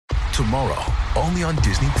tomorrow, only on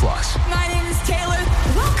Disney Plus. My name is Taylor.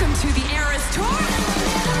 Welcome to the Eras Tour.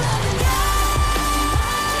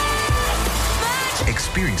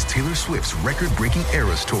 Experience Taylor Swift's record-breaking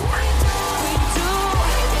Eras Tour.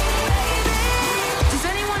 Does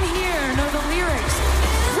anyone here know the lyrics?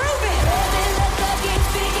 Prove it!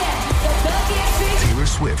 Taylor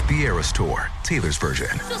Swift, the Eras Tour, Taylor's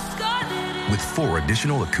version. With 4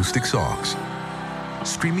 additional acoustic songs.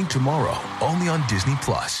 Streaming tomorrow, only on Disney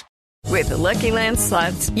Plus. With the Lucky Land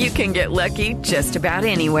Slots, you can get lucky just about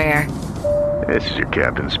anywhere. This is your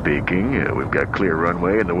captain speaking. We've got clear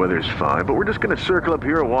runway and the weather's fine, but we're just going to circle up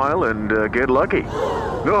here a while and get lucky.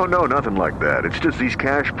 No, nothing like that. It's just these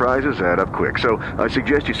cash prizes add up quick. So I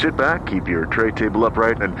suggest you sit back, keep your tray table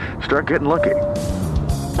upright, and start getting lucky.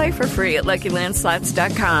 Play for free at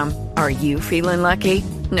LuckyLandSlots.com. Are you feeling lucky?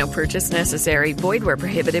 No purchase necessary. Void where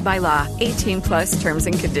prohibited by law. 18 plus terms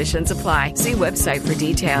and conditions apply. See website for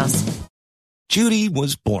details. Judy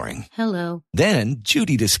was boring. Hello. Then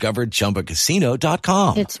Judy discovered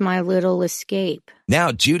ChumbaCasino.com. It's my little escape.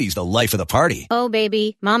 Now Judy's the life of the party. Oh,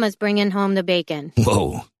 baby, mama's bringing home the bacon.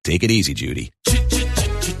 Whoa, take it easy, Judy.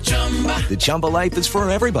 The Chumba life is for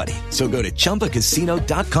everybody. So go to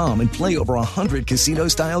ChumbaCasino.com and play over 100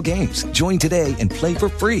 casino-style games. Join today and play for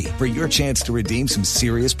free for your chance to redeem some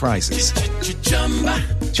serious prizes.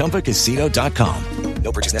 ChumbaCasino.com.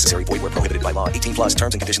 No purchase necessary. Void where prohibited by law. 18 plus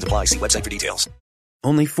terms and conditions apply. See website for details.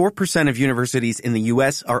 Only 4% of universities in the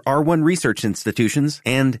U.S. are R1 research institutions,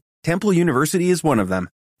 and Temple University is one of them.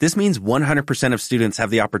 This means 100% of students have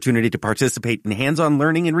the opportunity to participate in hands-on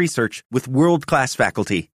learning and research with world-class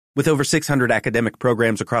faculty. With over 600 academic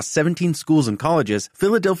programs across 17 schools and colleges,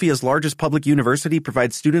 Philadelphia's largest public university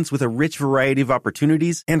provides students with a rich variety of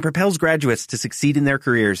opportunities and propels graduates to succeed in their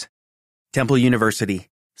careers. Temple University.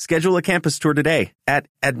 Schedule a campus tour today at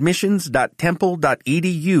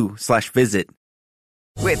admissions.temple.edu/visit.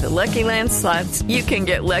 With the Lucky Land Slots, you can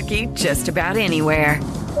get lucky just about anywhere.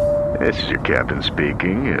 This is your captain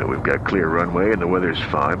speaking. We've got clear runway and the weather's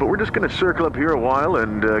fine, but we're just going to circle up here a while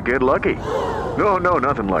and get lucky. No,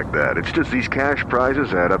 nothing like that. It's just these cash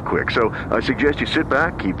prizes add up quick. So I suggest you sit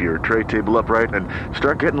back, keep your tray table upright, and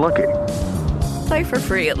start getting lucky. Play for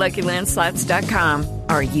free at LuckyLandSlots.com.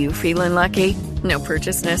 Are you feeling lucky? No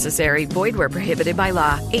purchase necessary. Void where prohibited by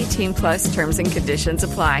law. 18 plus terms and conditions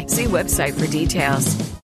apply. See website for details.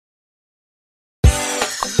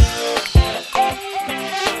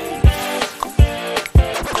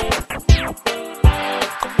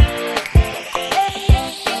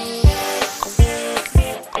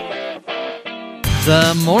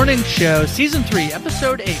 The Morning Show, Season 3,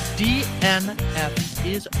 Episode 8, DNF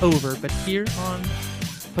is over, but here on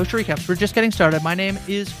Post Recaps, we're just getting started. My name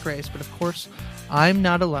is Grace, but of course, I'm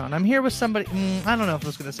not alone. I'm here with somebody, I don't know if I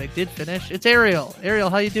was going to say did finish. It's Ariel.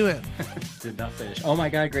 Ariel, how you doing? Did not finish. Oh my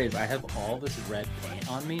God, Grace, I have all this red paint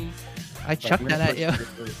on me. I chucked that at you.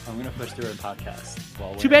 I'm going to push through a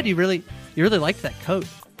podcast. Too bad you really liked that coat.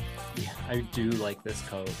 Yeah, I do like this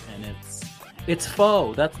coat, and it's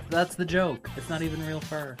faux. That's the joke. It's not even real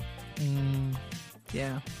fur.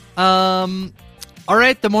 Yeah. All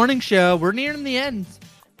right, the morning show. We're nearing the end,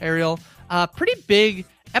 Ariel. Pretty big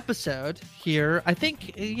episode here. I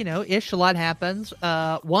think, ish, a lot happens.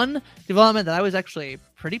 One development that I was actually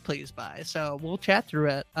pretty pleased by, so we'll chat through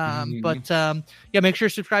it. But make sure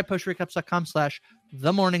to subscribe,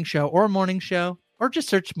 postrecaps.com/the morning show or morning show, or just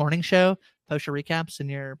search morning show. Post your recaps in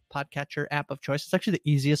your podcatcher app of choice. It's actually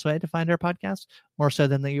the easiest way to find our podcast, more so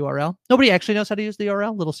than the URL. Nobody actually knows how to use the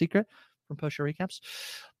URL. Little secret from Post your recaps.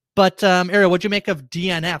 But Ariel, what'd you make of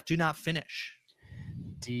DNF? Do not finish.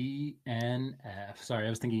 DNF. Sorry, I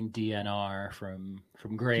was thinking DNR from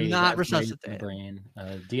Grey. Do not resuscitate. Brain.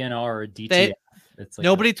 DNR or DTF. It's like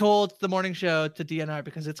nobody told the morning show to DNR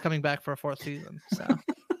because it's coming back for a 4th season. So.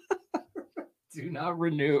 Do not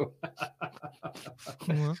renew.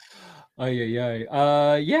 Mm-hmm.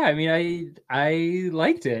 Yeah, I mean, I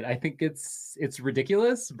liked it. I think it's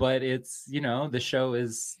ridiculous, but it's, the show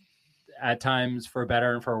is at times, for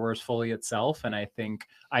better and for worse, fully itself. And I think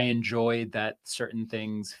I enjoyed that certain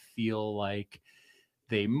things feel like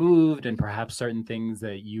they moved, and perhaps certain things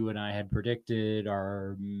that you and I had predicted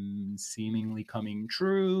are seemingly coming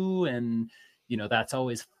true. And, that's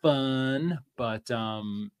always fun. But,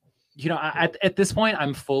 at this point,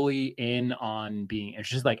 I'm fully in on being. It's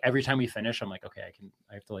just like every time we finish, I'm like, okay,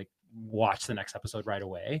 I have to like watch the next episode right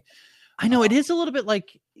away. I know it is a little bit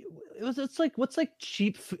like it's like, what's like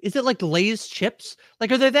cheap? Is it like Lay's chips?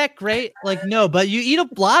 Like, are they that great? Like, no, but you eat a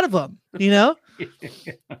lot of them,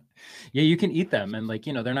 Yeah, you can eat them, and like,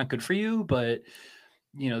 they're not good for you, but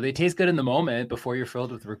they taste good in the moment before you're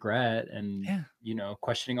filled with regret and,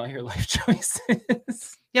 questioning all your life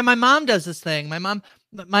choices. Yeah, my mom does this thing.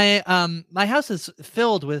 My house is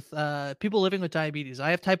filled with people living with diabetes.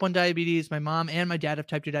 I have type 1 diabetes. My mom and my dad have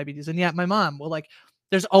type 2 diabetes. And my mom will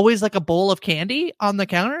there's always a bowl of candy on the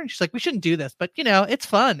counter. And she's like, we shouldn't do this, but it's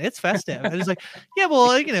fun. It's festive. And it's like, yeah,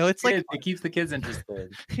 well, it's like, it keeps the kids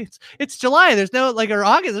interested. It's July. There's no or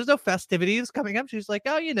August. There's no festivities coming up. She's like,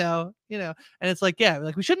 oh, and it's like,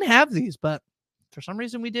 yeah, we shouldn't have these, but for some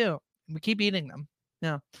reason we do. We keep eating them.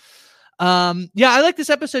 Yeah. I like this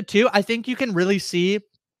episode too. I think you can really see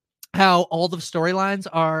how all the storylines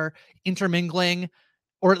are intermingling,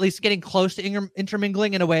 or at least getting close to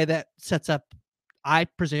intermingling in a way that sets up, I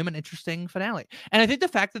presume, an interesting finale. And I think the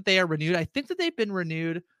fact that they are renewed, I think that they've been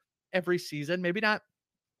renewed every season, maybe not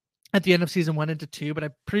at the end of season 1 into 2, but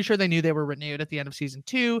I'm pretty sure they knew they were renewed at the end of season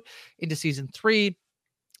 2 into season 3.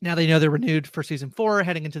 Now they know they're renewed for season 4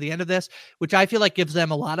 heading into the end of this, which I feel like gives them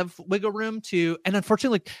a lot of wiggle room to, and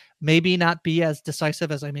unfortunately, maybe not be as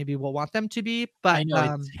decisive as I maybe will want them to be. But I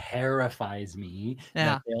know it terrifies me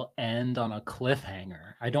that they'll end on a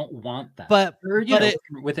cliffhanger. I don't want that. But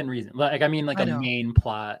within reason. A main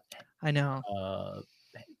plot. I know.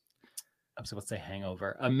 I was supposed to say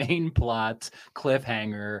hangover, a main plot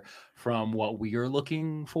cliffhanger from what we are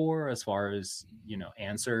looking for as far as,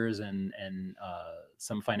 answers and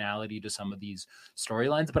some finality to some of these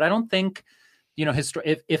storylines. But I don't think,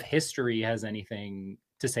 if history has anything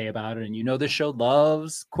to say about it, and the show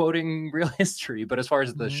loves quoting real history, but as far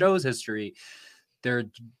as the show's history, there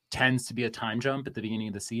tends to be a time jump at the beginning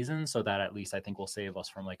of the season, so that at least I think will save us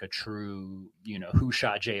from a true, who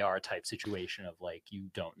shot JR type situation of you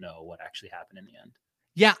don't know what actually happened in the end.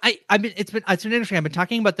 Yeah, I mean, it's been interesting. I've been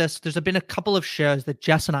talking about this. There's been a couple of shows that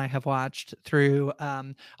Jess and I have watched through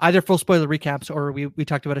either full spoiler recaps, or we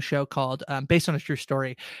talked about a show called Based on a True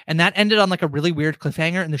Story, and that ended on a really weird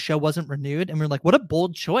cliffhanger, and the show wasn't renewed. And we were like, what a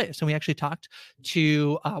bold choice. And we actually talked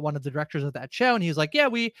to one of the directors of that show, and he was like, yeah,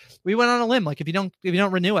 we went on a limb. If you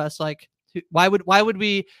don't renew us, why would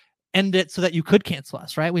we end it so that you could cancel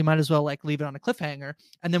us, right? We might as well leave it on a cliffhanger.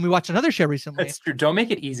 And then we watched another show recently. That's true. Don't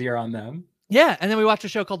make it easier on them. Yeah, and then we watched a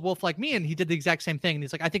show called Wolf Like Me, and he did the exact same thing. And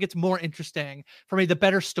he's like, I think it's more interesting. For me, the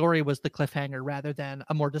better story was the cliffhanger rather than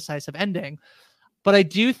a more decisive ending. But I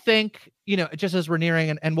do think, just as we're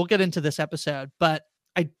nearing, and we'll get into this episode, but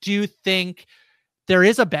I do think there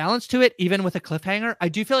is a balance to it, even with a cliffhanger. I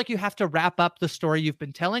do feel like you have to wrap up the story you've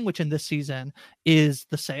been telling, which in this season is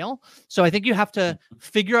the sale. So I think you have to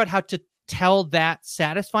figure out how to tell that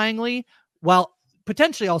satisfyingly while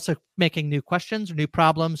potentially also making new questions or new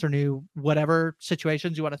problems or new whatever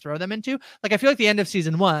situations you want to throw them into. I feel like the end of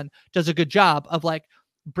season 1 does a good job of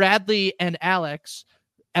Bradley and Alex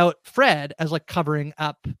out Fred as covering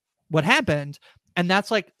up what happened. And that's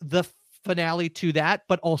the finale to that,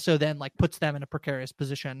 but also then puts them in a precarious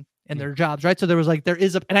position in their jobs, right? So there was and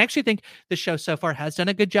I actually think the show so far has done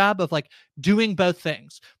a good job of doing both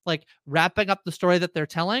things, wrapping up the story that they're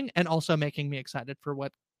telling and also making me excited for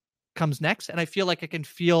what comes next. And I feel like I can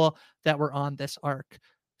feel that we're on this arc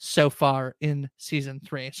so far in season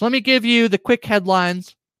 3. So let me give you the quick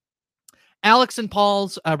headlines. Alex and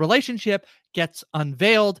Paul's relationship gets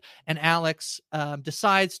unveiled, and Alex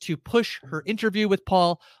decides to push her interview with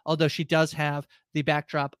Paul, although she does have the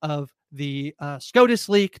backdrop of the SCOTUS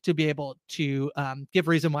leak to be able to give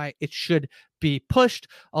reason why it should be pushed,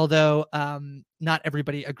 although not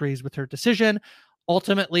everybody agrees with her decision.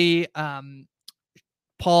 Ultimately,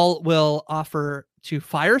 Paul will offer to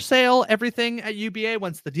fire sale everything at UBA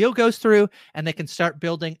once the deal goes through, and they can start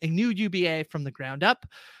building a new UBA from the ground up.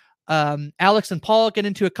 Alex and Paul get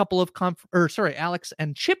into a couple of Alex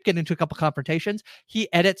and Chip get into a couple confrontations. He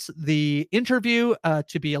edits the interview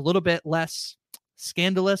to be a little bit less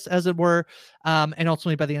scandalous, as it were. And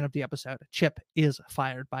ultimately, by the end of the episode, Chip is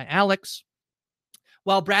fired by Alex.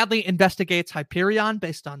 While Bradley investigates Hyperion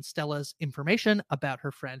based on Stella's information about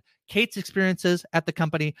her friend Kate's experiences at the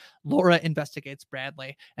company, Laura investigates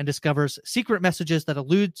Bradley and discovers secret messages that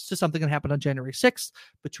alludes to something that happened on January 6th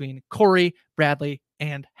between Corey, Bradley,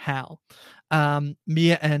 and Hal.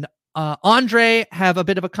 Mia and Andre have a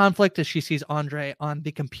bit of a conflict as she sees Andre on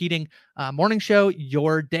the competing morning show,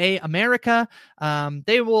 Your Day America.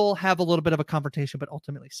 They will have a little bit of a confrontation, but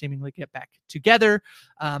ultimately seemingly get back together.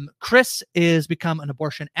 Chris is become an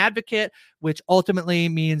abortion advocate, which ultimately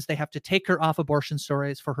means they have to take her off abortion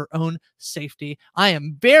stories for her own safety. I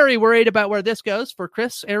am very worried about where this goes for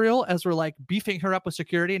Chris, Ariel, as we're beefing her up with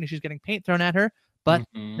security and she's getting paint thrown at her. But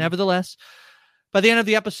nevertheless, by the end of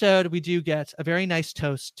the episode, we do get a very nice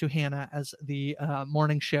toast to Hannah as the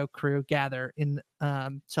morning show crew gather in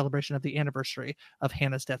celebration of the anniversary of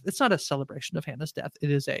Hannah's death. It's not a celebration of Hannah's death.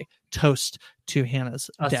 It is a toast to Hannah's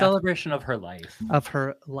death. A celebration of her life. Of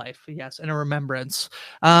her life, yes, and a remembrance.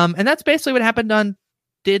 And that's basically what happened on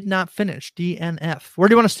Did Not Finish, DNF. Where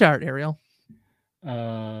do you want to start, Ariel?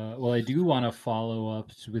 Well, I do want to follow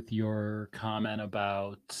up with your comment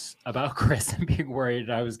about Chris and being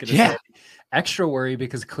worried. I was going to say extra worried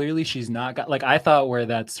because clearly she's not got, like, I thought where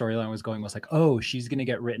that storyline was going was like, oh, she's going to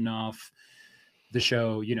get written off the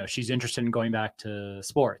show. You know, she's interested in going back to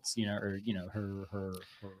sports, you know, or, you know, her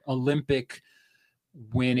Olympic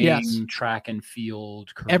winning track and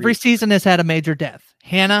field career. Every season has had a major death.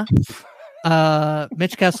 Hannah,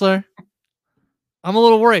 Mitch Kessler. I'm a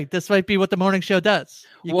little worried. This might be what the morning show does.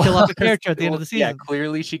 You kill off a character at the end of the season. Yeah,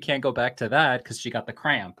 clearly she can't go back to that because she got the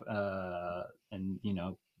cramp. And, you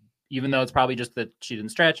know, even though it's probably just that she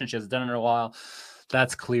didn't stretch and she hasn't done it in a while,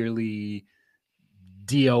 that's clearly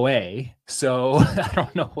DOA. So I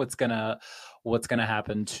don't know what's gonna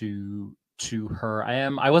happen to her.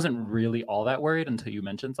 I wasn't really all that worried until you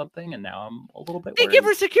mentioned something, and now I'm a little bit worried. They give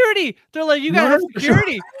her security. They're like, you gotta have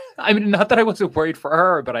security. Sure. I mean, not that I wasn't worried for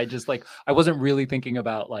her, but I just I wasn't really thinking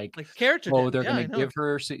about like character. Oh, they're gonna give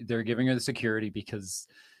her. They're giving her the security because,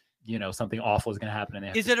 you know, something awful is gonna happen.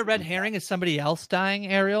 And is it a red herring? Is somebody else dying?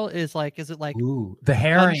 Ariel is it like ooh, the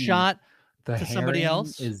herring shot to somebody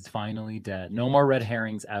else is finally dead. No more red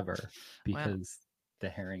herrings ever because the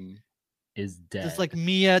herring is dead. Just like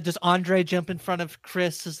Mia, does Andre jump in front of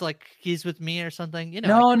Chris as like he's with me or something? You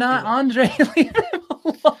know, no, not Andre. Leave him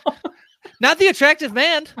alone. Not the attractive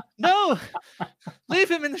man. No, leave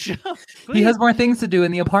him in the show. Please. He has more things to do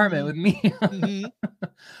in the apartment with me. Mm-hmm.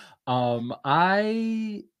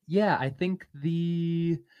 I think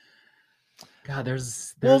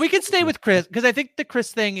there's well, we can stay with Chris because I think the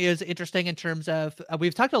Chris thing is interesting in terms of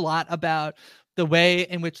we've talked a lot about the way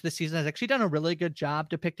in which the season has actually done a really good job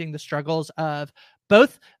depicting the struggles of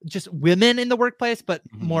both just women in the workplace, but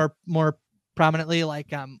more prominently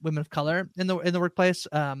like women of color in the workplace,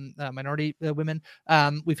 minority women.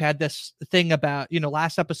 We've had this thing about, you know,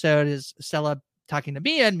 last episode is Stella talking to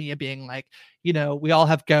Mia and Mia being like, you know, we all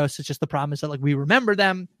have ghosts. It's just the problem is that like we remember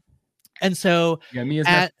them. And so Mia's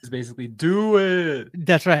message is basically do it.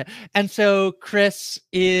 That's right. And so Chris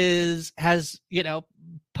has, you know,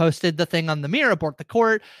 posted the thing on the mirror, abort the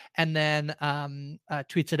court, and then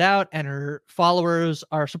tweets it out, and her followers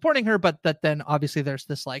are supporting her, but that then obviously there's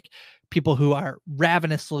this like people who are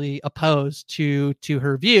ravenously opposed to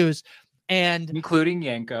her views, and including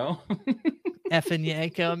Yanko. Effing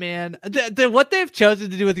Yanko, man. What they've chosen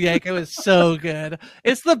to do with Yanko is so good.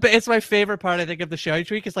 It's my favorite part, I think, of the show each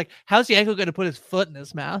week. It's like, how's Yanko going to put his foot in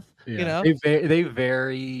his mouth? Yeah. You know, they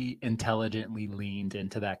very intelligently leaned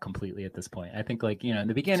into that completely at this point. I think, like, you know, in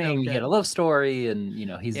the beginning he had a love story, and you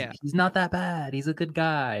know he's not that bad. He's a good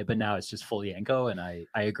guy, but now it's just full Yanko, and I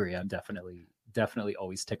agree. I'm definitely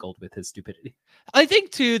always tickled with his stupidity. I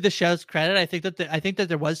think, to the show's credit, I think that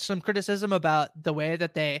there was some criticism about the way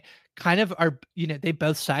that they kind of are, you know, they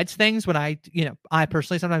both sides things. When I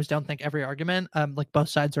personally sometimes don't think every argument, like both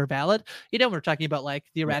sides are valid. You know, we're talking about like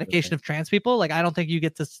the eradication of trans people. Like, I don't think you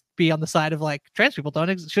get to be on the side of like trans people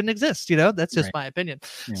shouldn't exist. You know, that's just my opinion.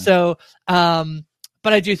 Yeah. So,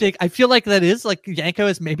 but I feel like that is like Yanko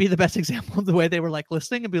is maybe the best example of the way they were like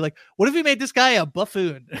listening and be like, what if we made this guy a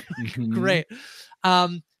buffoon? Great.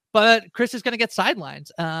 But Chris is going to get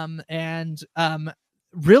sidelined.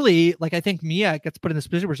 Really, like, I think Mia gets put in this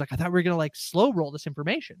position where it's like, I thought we were going to like slow roll this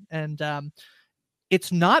information. And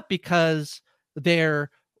it's not because they're,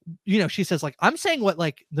 you know, she says like, I'm saying what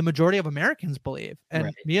like the majority of Americans believe.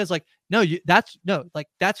 And Mia's like, no,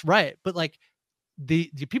 that's right. But like,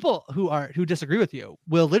 the people who disagree with you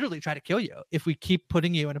will literally try to kill you if we keep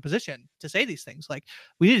putting you in a position to say these things. Like,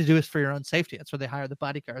 we need to do this for your own safety. That's why they hire the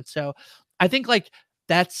bodyguards. So I think like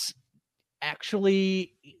that's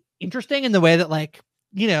actually interesting in the way that, like,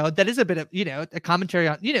 you know, that is a bit of, you know, a commentary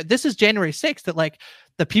on, you know, this is January 6th, that like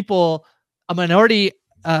the people, a minority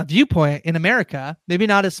viewpoint in America, maybe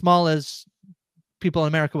not as small as people in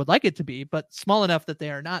America would like it to be, but small enough that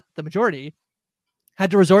they are not the majority,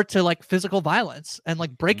 had to resort to like physical violence and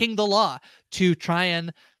like breaking the law to try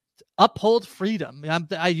and uphold freedom.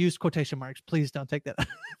 I use quotation marks. Please don't take that.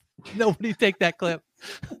 Nobody take that clip.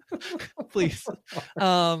 Please.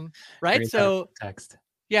 Right. Great so text.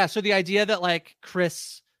 Yeah. So the idea that like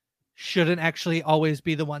Chris shouldn't actually always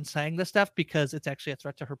be the one saying this stuff because it's actually a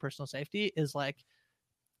threat to her personal safety is like,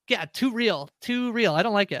 yeah, too real. I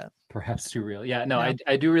don't like it. Perhaps too real. Yeah, no.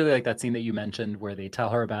 I do really like that scene that you mentioned where they tell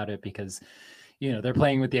her about it because, they're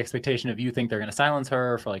playing with the expectation of you think they're going to silence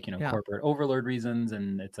her for like, Yeah. corporate overlord reasons.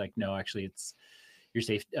 And it's like, no, actually it's your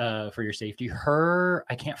safe, for your safety. Her,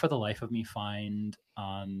 I can't for the life of me find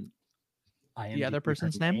on IMDb The other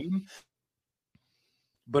person's her name,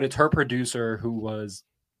 but it's her producer who was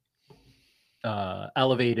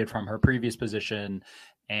elevated from her previous position.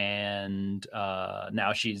 And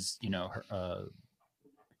now she's,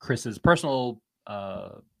 Chris's personal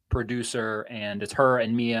producer, and it's her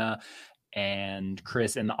and Mia and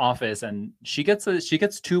Chris in the office, and she gets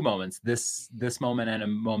two moments, this moment and a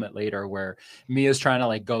moment later, where Mia's trying to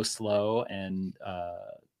like go slow, and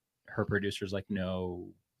her producer's like, no,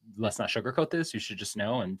 let's not sugarcoat this, you should just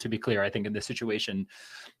know. And to be clear, I think in this situation,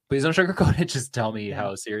 please don't sugarcoat it, just tell me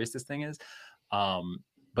how serious this thing is.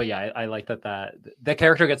 But yeah, I like that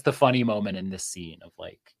character gets the funny moment in this scene of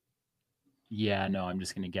like, yeah, no, I'm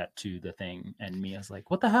just going to get to the thing. And Mia's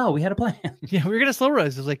like, what the hell? We had a plan. Yeah, we were going to slow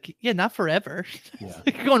roast. It's like, yeah, not forever. Yeah.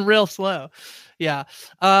 Going real slow. Yeah.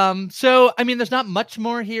 So, I mean, there's not much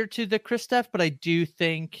more here to the Chris stuff, but I do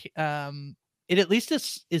think it at least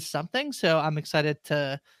is something. So I'm excited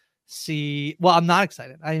to see. Well, I'm not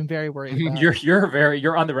excited. I am very worried. About...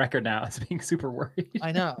 You're on the record now as being super worried.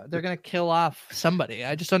 I know. They're going to kill off somebody.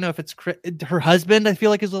 I just don't know if it's her husband, I feel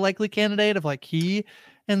like, is a likely candidate of like he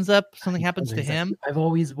ends up, something happens to him. I've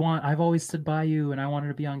always stood by you, and I wanted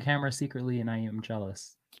to be on camera secretly, and I am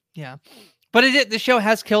jealous. Yeah, but the show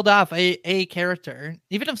has killed off a character,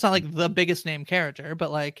 even if it's not like the biggest name character,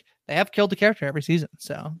 but like they have killed a character every season,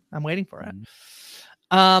 so I'm waiting for it.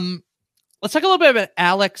 Let's talk a little bit about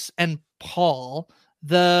Alex and Paul.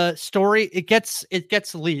 The story, it gets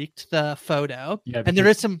leaked, the photo, and there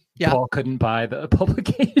is some. Yeah, Paul couldn't buy the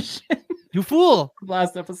publication. You fool!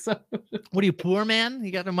 Last episode. What are you, poor man?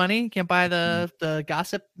 You got no money? You can't buy the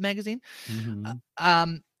gossip magazine?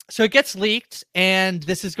 Mm-hmm. So it gets leaked, and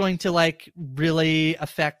this is going to like really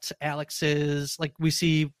affect Alex's. Like we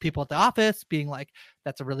see people at the office being like,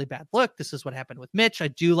 "That's a really bad look. This is what happened with Mitch." I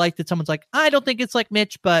do like that someone's like, "I don't think it's like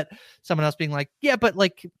Mitch," but someone else being like, "Yeah, but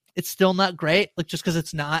like it's still not great. Like just because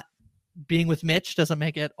it's not being with Mitch doesn't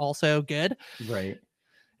make it also good." Right.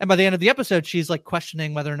 And by the end of the episode, she's like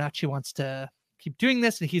questioning whether or not she wants to keep doing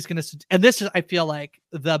this. And he's going to, and this is, I feel like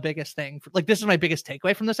the biggest thing, like this is my biggest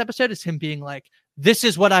takeaway from this episode is him being like, this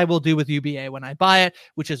is what I will do with UBA when I buy it,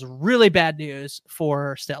 which is really bad news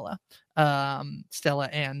for Stella. Stella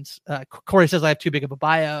and Corey says, I have too big of a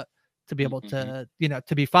buyout to be able to,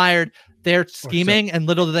 to be fired. They're scheming, and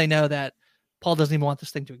little do they know that Paul doesn't even want this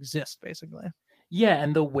thing to exist, basically. Yeah.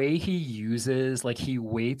 And the way he uses, like he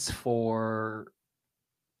waits for,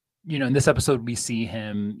 in this episode, we see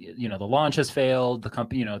him, the launch has failed. The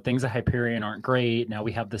company, things at Hyperion aren't great. Now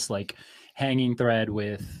we have this like hanging thread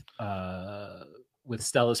with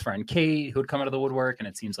Stella's friend Kate, who had come out of the woodwork. And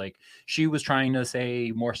it seems like she was trying to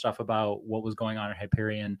say more stuff about what was going on at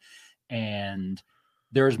Hyperion. And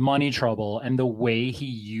there's money trouble. And the way he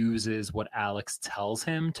uses what Alex tells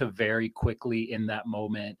him to very quickly in that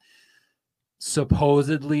moment,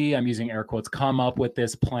 supposedly, I'm using air quotes, come up with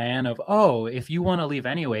this plan of, oh, if you want to leave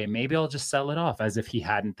anyway, maybe I'll just sell it off, as if he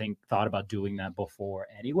hadn't thought about doing that before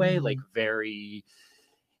anyway. Like very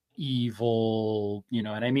evil,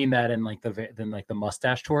 and I mean that in like the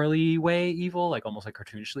mustache twirly way evil, like almost like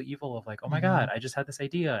cartoonishly evil of like, oh my God, I just had this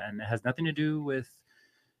idea and it has nothing to do with,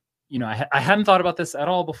 I hadn't thought about this at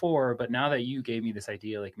all before, but now that you gave me this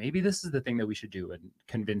idea, like maybe this is the thing that we should do. And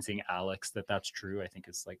convincing Alex that that's true, I think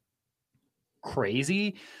is like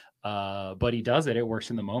crazy, but he does it. It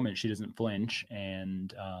works in the moment. She doesn't flinch,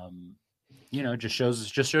 and just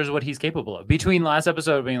shows what he's capable of. Between last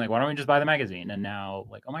episode being like, why don't we just buy the magazine, and now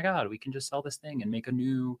like, oh my God, we can just sell this thing and make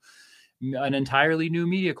an entirely new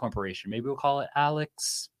media corporation. Maybe we'll call it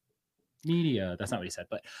Alex Media. That's not what he said,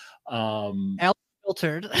 but Alex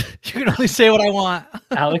Filtered. You can only say what I want.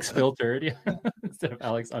 Alex Filtered, yeah, instead of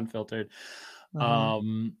Alex Unfiltered.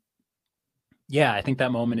 Yeah, I think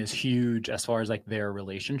that moment is huge as far as like their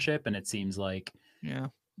relationship. And it seems like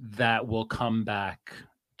that will come back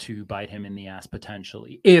to bite him in the ass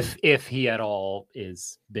potentially, if he at all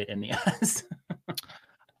is bit in the ass.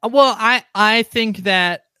 Well, I think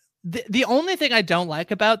that the only thing I don't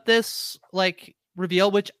like about this like reveal,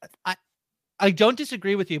 which I don't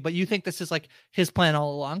disagree with you, but you think this is like his plan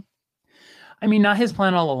all along? I mean, not his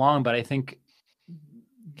plan all along, but I think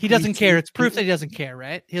he doesn't care. It's proof that he doesn't care,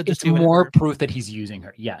 right? He'll just do more proof that he's using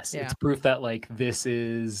her. Yes. Yeah. It's proof that like this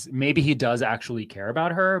is, maybe he does actually care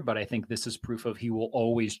about her, but I think this is proof of he will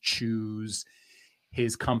always choose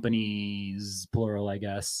his company's plural, I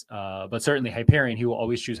guess. But certainly Hyperion, he will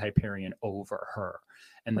always choose Hyperion over her.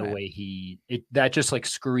 And the way that just like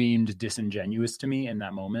screamed disingenuous to me in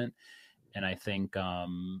that moment. And I think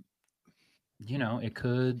it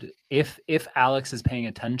could, if Alex is paying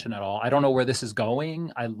attention at all. I don't know where this is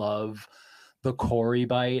going. I love the Corey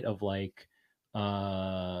bite of like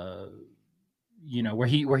where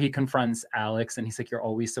he confronts Alex and he's like, you're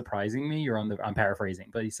always surprising me. I'm paraphrasing,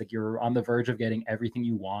 but he's like, you're on the verge of getting everything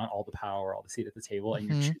you want, all the power, all the seat at the table, and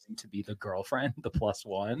you're choosing to be the girlfriend, the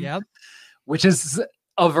 +1. Yep. Which is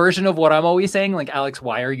a version of what I'm always saying. Like, Alex,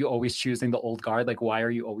 why are you always choosing the old guard? Like, why are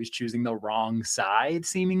you always choosing the wrong side,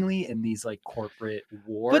 seemingly, in these like corporate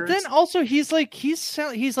wars? But then also he's like,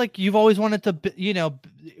 you've always wanted to,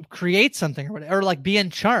 create something or whatever, or like be in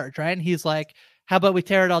charge, right? And he's like, how about we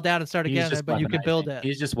tear it all down and start again, but you could build it.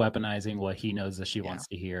 He's just weaponizing what he knows that she wants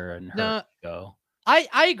to hear and her go.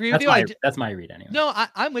 I agree with you. That's my read anyway. No,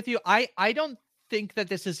 I'm with you. I don't think that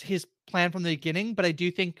this is his plan from the beginning, but I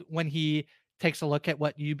do think when he takes a look at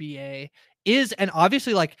what UBA is, and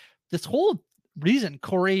obviously like this whole reason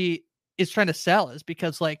Corey is trying to sell is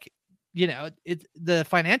because like, the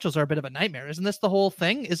financials are a bit of a nightmare. Isn't this the whole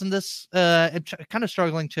thing? Isn't this I'm kind of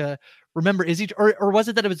struggling to remember, is he, or was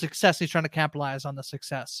it that it was success? He's trying to capitalize on the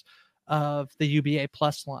success of the UBA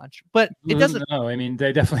Plus launch, but it doesn't. No, I mean,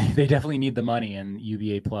 they definitely need the money, and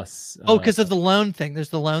UBA Plus. Because of the loan thing. There's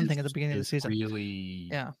the loan thing at the beginning of the season.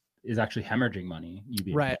 Really, is actually hemorrhaging money.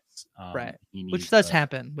 UBA right, Plus. right, which does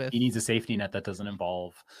happen. He needs a safety net that doesn't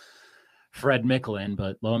involve Fred Micklin,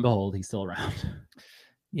 but lo and behold, he's still around.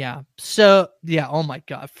 Yeah. So yeah. Oh my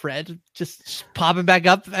God, Fred just popping back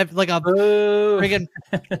up like a friggin'.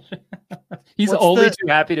 He's only too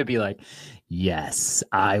happy to be like, yes,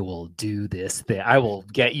 I will do this thing. I will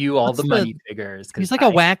get you all the money figures. He's like a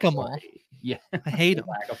whack-a-mole. Yeah, I hate him.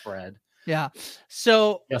 Whack a Fred. Yeah.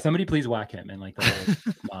 So somebody please whack him and like the whole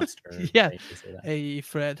monster. Yeah. Say that. Hey,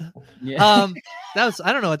 Fred. Yeah. That was,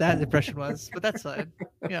 I don't know what that impression was, but that's fine.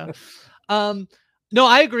 Yeah. No,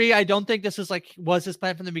 I agree. I don't think this was his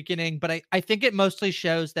plan from the beginning, but I think it mostly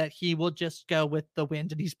shows that he will just go with the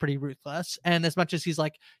wind and he's pretty ruthless. And as much as he's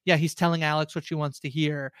like, he's telling Alex what she wants to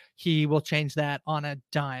hear, he will change that on a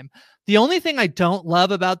dime. The only thing I don't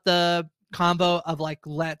love about the combo of like,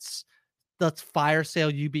 let's fire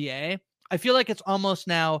sale UBA, I feel like it's almost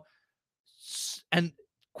now, and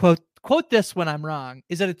quote this when I'm wrong,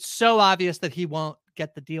 is that it's so obvious that he won't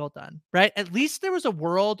get the deal done, right? At least there was a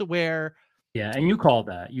world where. Yeah, and you called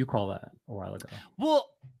that a while ago. Well,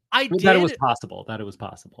 I did. That it was possible.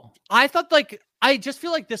 I thought I just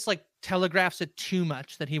feel like this telegraphs it too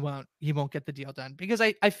much that he won't get the deal done, because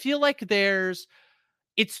I feel like it's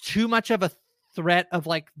too much of a threat of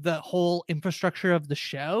like the whole infrastructure of the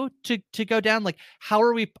show to go down. Like, how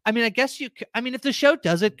are we? I mean, I guess if the show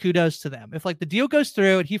does it, kudos to them. If like the deal goes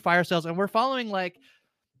through and he fire sales and we're following like,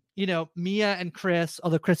 Mia and Chris,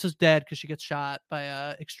 although Chris is dead because she gets shot by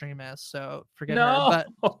extremists, so forget her.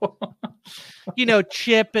 But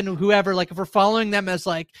Chip and whoever, like if we're following them as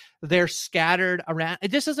like they're scattered around,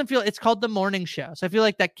 it just doesn't feel. It's called the morning show, so I feel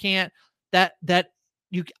like I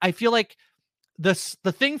feel like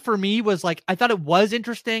the thing for me was like, I thought it was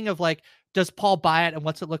interesting of like, does Paul buy it and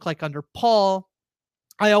what's it look like under Paul?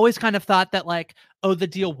 I always kind of thought that like, the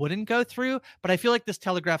deal wouldn't go through, but I feel like this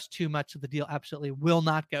telegraphs too much of the deal absolutely will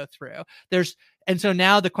not go through. And so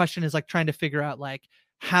now the question is like trying to figure out like,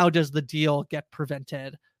 how does the deal get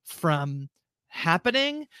prevented from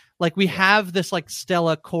happening? Like we have this like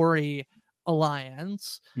Stella Corey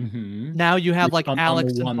alliance. Mm-hmm. Now you have like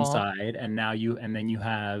Alex on and one Paul. side, and then you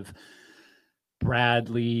have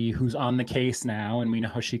Bradley, who's on the case now, and we know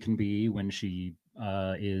how she can be when she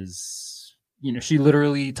is. She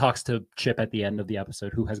literally talks to Chip at the end of the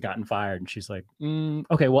episode, who has gotten fired, and she's like,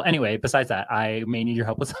 okay, well, anyway, besides that, I may need your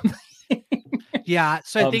help with something. Yeah,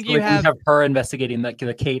 so I think we have her investigating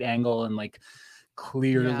the Kate angle, and like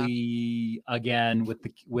clearly again with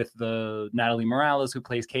the Natalie Morales who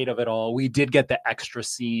plays Kate of it all. We did get the extra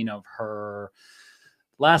scene of her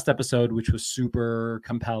last episode, which was super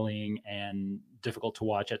compelling and difficult to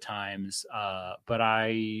watch at times. But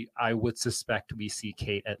I would suspect we see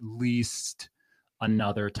Kate at least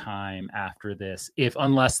another time after this,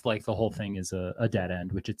 unless like the whole thing is a dead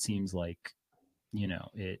end, which it seems like,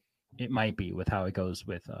 it might be with how it goes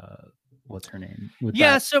with what's her name? With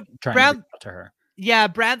so Brad, to to her. Yeah,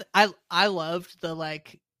 Brad, I loved the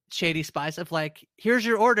like shady spice of like, here's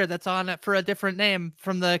your order that's on it for a different name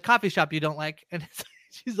from the coffee shop you don't like, and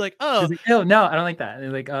she's like, oh, no, I don't like that.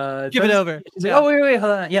 And like, give it over. She's like, oh, wait,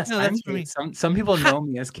 hold on. Yes, no, that's for me. Some people know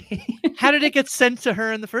me as Kate. How did it get sent to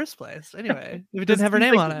her in the first place? Anyway, if it didn't have her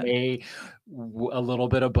name on it. A little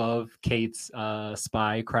bit above Kate's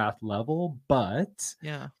spy craft level, but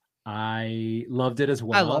yeah, I loved it as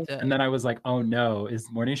well. I loved it. And then I was like, oh no, is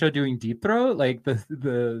Morning Show doing Deep Throat? Like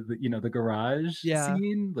the you know, the garage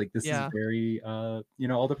scene? Like this is very you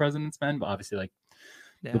know, All the President's Men, but obviously like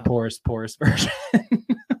the poorest version.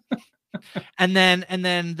 and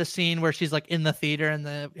then the scene where she's like in the theater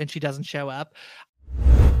and she doesn't show up.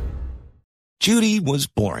 Judy was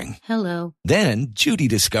boring. Hello. Then Judy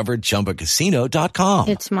discovered ChumbaCasino.com.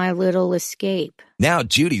 It's my little escape. Now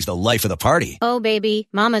Judy's the life of the party. Oh, baby,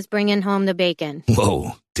 mama's bringing home the bacon.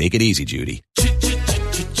 Whoa, take it easy, Judy.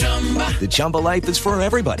 The Chumba life is for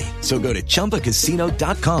everybody. So go to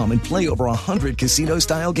ChumbaCasino.com and play over 100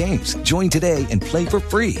 casino-style games. Join today and play for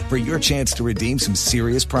free for your chance to redeem some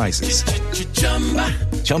serious prizes.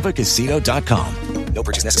 ChumbaCasino.com. No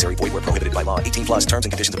purchase necessary. Void where prohibited by law. 18 plus terms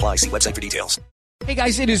and conditions apply. See website for details. Hey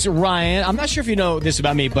guys, it is Ryan. I'm not sure if you know this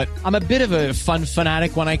about me, but I'm a bit of a fun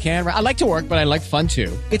fanatic when I can. I like to work, but I like fun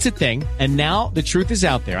too. It's a thing. And now the truth is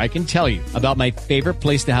out there. I can tell you about my favorite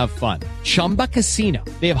place to have fun. Chumba Casino.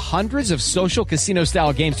 They have hundreds of social casino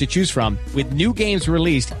style games to choose from with new games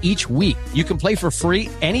released each week. You can play for free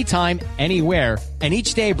anytime, anywhere. And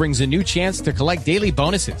each day brings a new chance to collect daily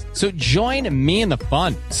bonuses. So join me in the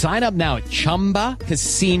fun. Sign up now at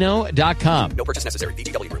ChumbaCasino.com. No purchase necessary.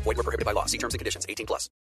 VGW. Void where prohibited by law. See terms and conditions. 18 plus.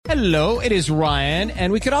 Hello, it is Ryan,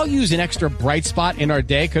 and we could all use an extra bright spot in our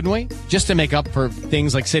day, couldn't we? Just to make up for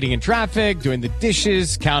things like sitting in traffic, doing the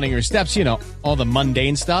dishes, counting your steps, you know, all the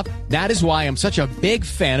mundane stuff. That is why I'm such a big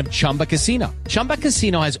fan of Chumba Casino. Chumba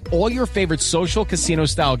Casino has all your favorite social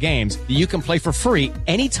casino-style games that you can play for free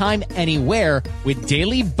anytime, anywhere with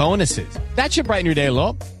daily bonuses. That should brighten your day a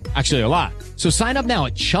little. Actually, a lot. So sign up now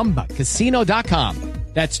at ChumbaCasino.com.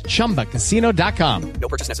 That's ChumbaCasino.com. No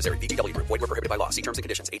purchase necessary. VGW. Void where prohibited by law. See terms and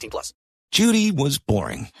conditions. 18 plus. Judy was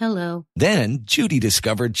boring. Hello. Then Judy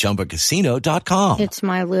discovered ChumbaCasino.com. It's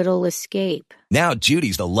my little escape. Now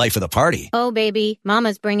Judy's the life of the party. Oh, baby,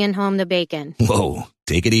 mama's bringing home the bacon. Whoa,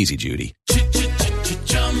 take it easy, Judy.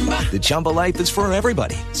 The Chumba life is for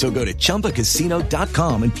everybody. So go to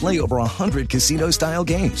ChumbaCasino.com and play over 100 casino-style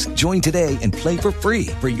games. Join today and play for free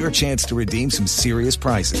for your chance to redeem some serious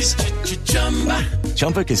prizes.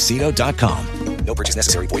 ChumbaCasino.com. No purchase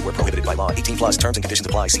necessary. Void where prohibited by law. 18 plus terms and conditions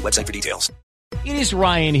apply. See website for details. It is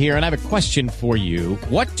Ryan here, and I have a question for you.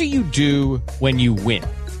 What do you do when you win?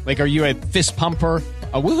 Like, are you a fist pumper,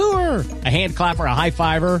 a woohooer, a hand clapper, a high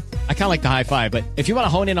fiver? I kind of like the high five, but if you want to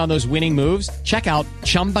hone in on those winning moves, check out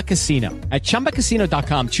Chumba Casino. At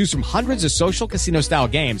ChumbaCasino.com, choose from hundreds of social casino-style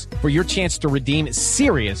games for your chance to redeem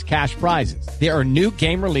serious cash prizes. There are new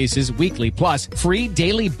game releases weekly, plus free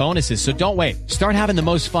daily bonuses, so don't wait. Start having the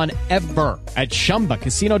most fun ever at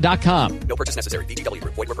ChumbaCasino.com. No purchase necessary. VGW.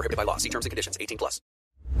 Void where prohibited by law. See terms and conditions. 18 plus.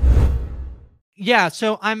 Yeah,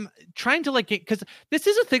 so I'm trying to because this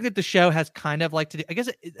is a thing that the show has kind of like to do. I guess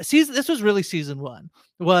this was really season one,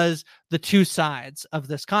 was the two sides of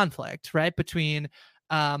this conflict, right? Between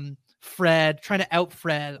Fred trying to out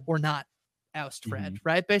Fred or not oust Fred,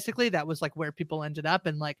 right? Basically, that was like where people ended up,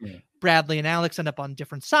 and Bradley and Alex end up on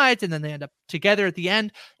different sides, and then they end up together at the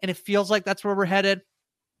end. And it feels like that's where we're headed.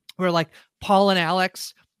 We're like Paul and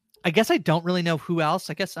Alex. I guess I don't really know who else.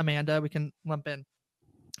 I guess Amanda, we can lump in.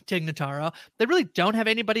 Tig Notaro. They really don't have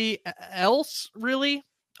anybody else really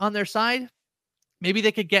on their side. Maybe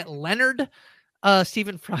they could get Leonard,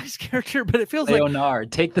 Stephen Fry's character, but it feels Leonard, like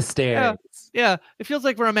take the stairs. Yeah, it feels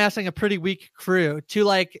like we're amassing a pretty weak crew to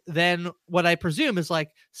like then what I presume is like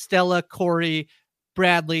Stella, Corey,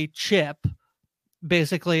 Bradley, Chip,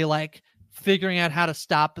 basically like figuring out how to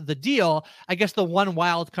stop the deal. I guess the one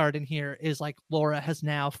wild card in here is like Laura has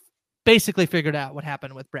now basically figured out what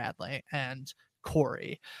happened with Bradley and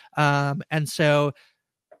Corey. And so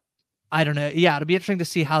I don't know. Yeah, it'll be interesting to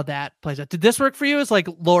see how that plays out. Did this work for you as like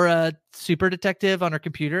Laura super detective on her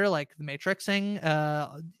computer, like the Matrixing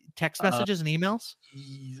text messages and emails?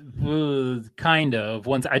 Kind of.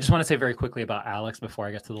 Once I just want to say very quickly about Alex before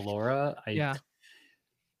I get to the Laura.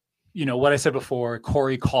 You know what I said before,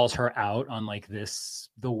 Corey calls her out on like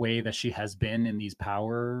the way that she has been in these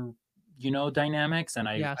power, dynamics. And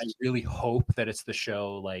I really hope that it's the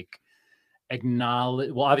show like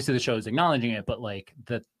obviously the show is acknowledging it, but like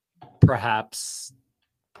that perhaps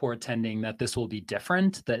portending that this will be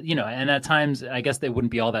different, that and at times I guess they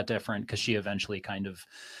wouldn't be all that different because she eventually kind of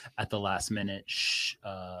at the last minute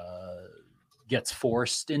gets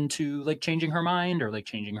forced into like changing her mind or like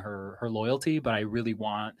changing her loyalty. But I really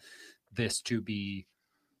want this to be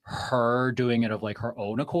her doing it of like her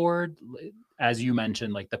own accord, as you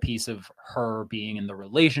mentioned, like the piece of her being in the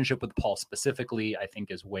relationship with Paul specifically, I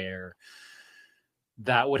think is where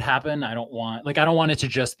that would happen. I don't want it to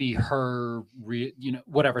just be her,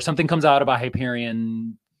 whatever. Something comes out about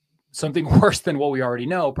Hyperion something worse than what we already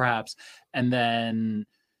know, perhaps. And then,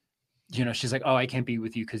 she's like, oh, I can't be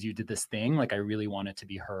with you because you did this thing. Like, I really want it to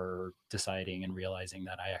be her deciding and realizing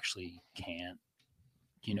that I actually can't,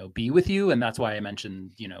 be with you. And that's why I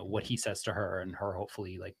mentioned, what he says to her and her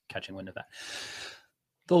hopefully like catching wind of that.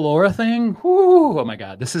 The Laura thing. Whoo, oh my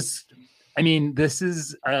God. This is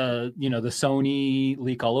the Sony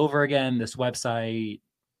leak all over again. This website,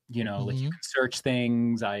 like you can search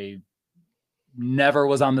things. I never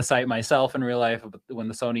was on the site myself in real life when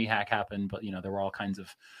the Sony hack happened, but there were all kinds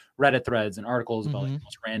of Reddit threads and articles about like the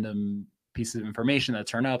most random pieces of information that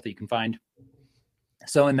turn up that you can find.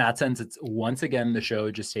 So in that sense, it's once again the show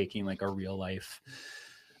just taking like a real life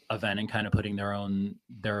event and kind of putting their own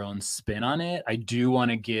spin on it. I do want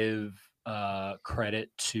to give credit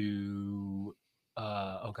to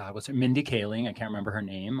what's her Mindy Kaling. I can't remember her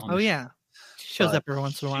name. She shows up every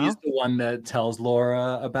once in a while. She's the one that tells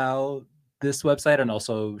Laura about this website, and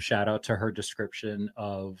also shout out to her description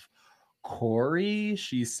of Corey.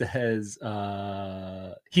 She says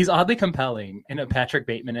he's oddly compelling in a Patrick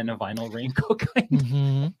Bateman in a vinyl raincoat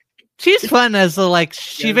kind of. She's fun as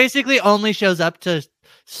she basically only shows up to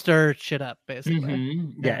stir shit up,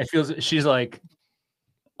 basically. Yeah, it feels she's like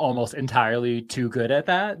almost entirely too good at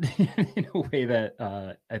that in a way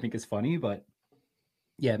that I think is funny. But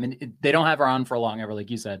yeah, I mean, they don't have her on for long ever, like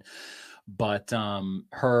you said. But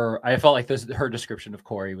I felt like her description of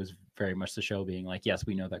Corey was very much the show being like, yes,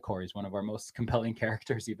 we know that Corey is one of our most compelling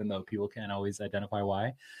characters, even though people can't always identify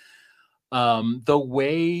why.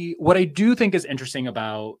 What I do think is interesting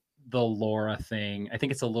about the Laura thing, I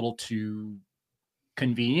think it's a little too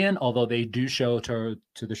convenient, although they do show to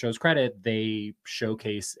the show's credit, they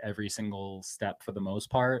showcase every single step for the most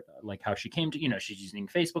part, like how she came to, she's using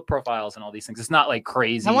Facebook profiles and all these things. It's not like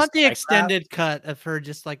crazy. I want the extended cut of her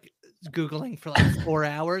just like Googling for like 4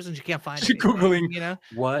 hours and she can't find it. Googling,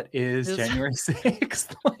 what is January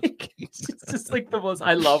 6th? Like, it's just like the most.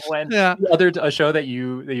 I love when a show that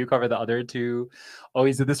you cover, the other two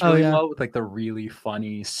always did this really well with like the really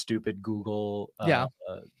funny, stupid Google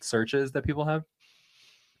searches that people have.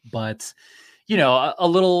 But a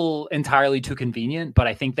little entirely too convenient. But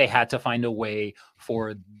I think they had to find a way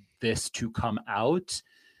for this to come out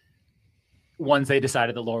once they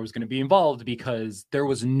decided that Laura was going to be involved, because there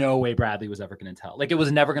was no way Bradley was ever going to tell. Like, it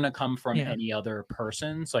was never going to come from any other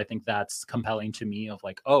person. So I think that's compelling to me of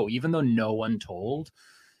like, oh, even though no one told,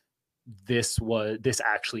 this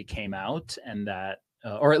actually came out, and that,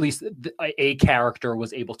 or at least a character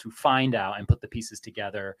was able to find out and put the pieces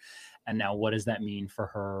together. And now what does that mean for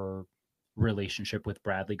her relationship with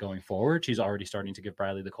Bradley going forward? She's already starting to give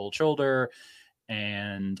Bradley the cold shoulder,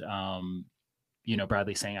 and,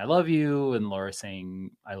 Bradley saying, I love you, and Laura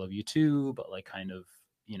saying, I love you too, but like kind of,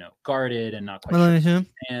 guarded and not quite sure where she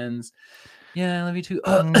stands. Yeah, I love you too.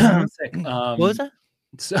 I'm sick. What was that?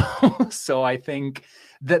 So I think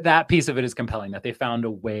that piece of it is compelling, that they found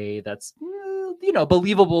a way that's,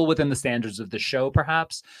 believable within the standards of the show,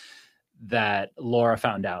 perhaps, that Laura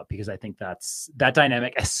found out, because I think that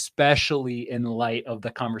dynamic, especially in light of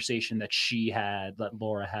the conversation that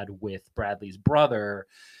Laura had with Bradley's brother,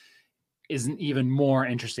 isn't even more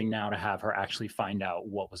interesting now to have her actually find out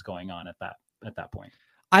what was going on at that point.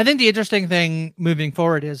 I think the interesting thing moving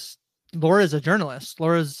forward is Laura is a journalist.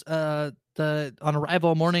 Laura's on a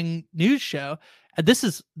rival morning news show. And this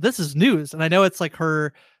is news. And I know it's like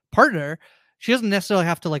her partner. She doesn't necessarily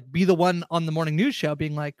have to like be the one on the morning news show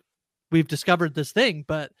being like, we've discovered this thing,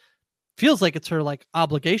 but feels like it's her like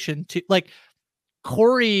obligation to like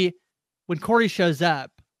Corey. When Corey shows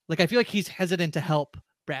up, like, I feel like he's hesitant to help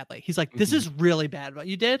Bradley. He's like, this is really bad what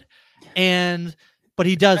you did. But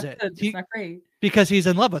he does it. It's not great. Because he's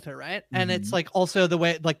in love with her, right? And it's like also the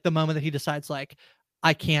way, like the moment that he decides like,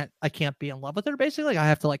 I can't be in love with her, basically. Like, I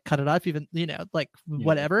have to like cut it off, even,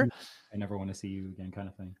 whatever. I never want to see you again, kind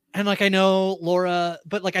of thing. And like, I know Laura,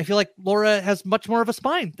 but like, I feel like Laura has much more of a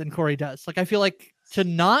spine than Corey does. Like, I feel like to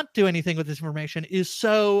not do anything with this information is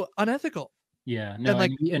so unethical. Yeah, no,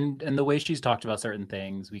 and the way she's talked about certain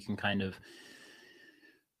things, we can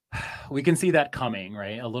see that coming,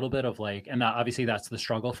 right? A little bit of like, and obviously that's the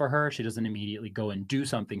struggle for her. She doesn't immediately go and do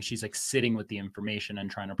something. She's like sitting with the information and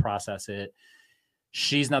trying to process it.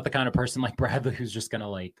 She's not the kind of person like Bradley who's just going to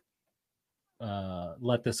like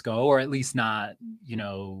let this go, or at least not,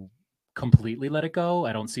 completely let it go.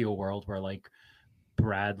 I don't see a world where like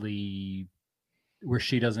Bradley, where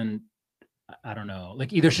she doesn't, I don't know,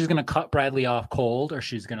 like either she's going to cut Bradley off cold, or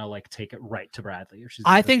she's going to like take it right to Bradley, or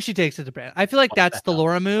I think she takes it to Bradley. I feel like that's the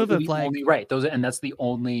Laura move of like, right. And that's the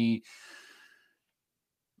only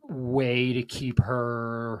way to keep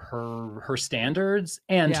her standards.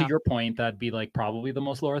 And to your point, that'd be like probably the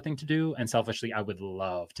most Laura thing to do. And selfishly, I would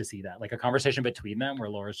love to see that, like a conversation between them where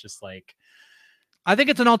Laura's just like, I think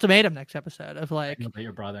it's an ultimatum next episode of like, I know about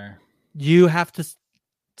your brother. You have to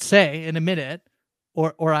say and admit it,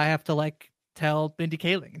 or I have to like tell Mindy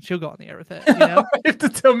Kaling and she'll go on the air with it. You know? I have to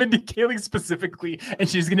tell Mindy Kaling specifically, and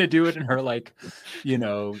she's gonna do it in her like,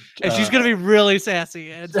 and she's gonna be really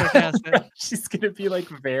sassy and sarcastic. She's gonna be like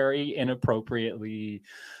very inappropriately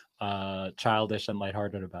childish and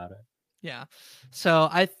lighthearted about it. Yeah. So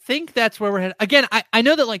I think that's where we're headed. Again, I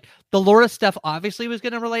know that like the Laura stuff obviously was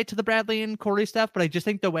going to relate to the Bradley and Corey stuff, but I just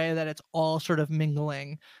think the way that it's all sort of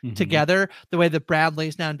mingling together, the way that Bradley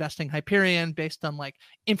is now investing Hyperion based on like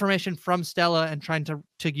information from Stella and trying to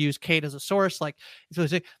use Kate as a source. Like,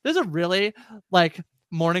 there's a really like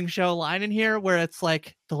morning show line in here where it's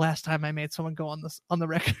like, the last time I made someone go on the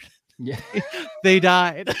record, they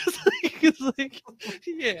died. It's like,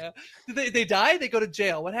 yeah, they die. They go to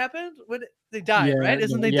jail. What happened? When they died, right?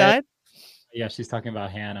 Isn't they died? Yeah, she's talking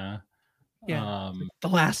about Hannah. Yeah, the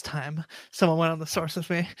last time someone went on the source with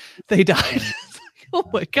me, they died. Oh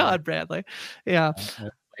my God, Bradley. Yeah.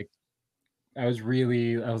 I was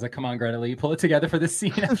like, come on, Greta Lee, pull it together for this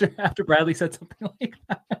scene after Bradley said something like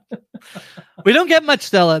that. We don't get much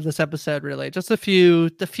Stella in this episode, really. Just a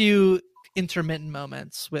few intermittent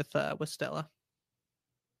moments with Stella.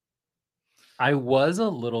 I was a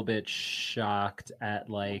little bit shocked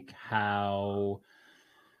at like how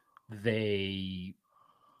they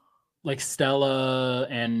like Stella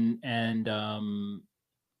and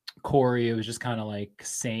Corey, it was just kind of like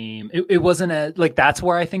same. It wasn't like, that's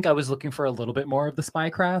where I think I was looking for a little bit more of the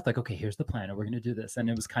spycraft. Like, okay, here's the plan and we're gonna do this. And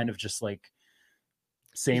it was kind of just like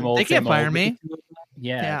same old. They can't fire me.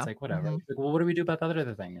 Yeah, it's like whatever. Like, well, what do we do about the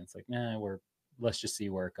other thing? And it's like, let's just see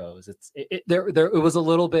where it goes. It was a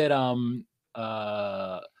little bit a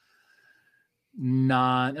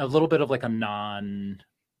little bit of like a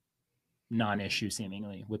non-issue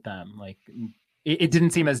seemingly with them. Like it didn't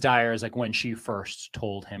seem as dire as like when she first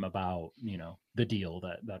told him about the deal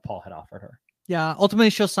that Paul had offered her. Yeah, ultimately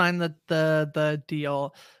she'll sign the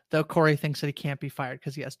deal, though Corey thinks that he can't be fired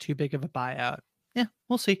because he has too big of a buyout. Yeah,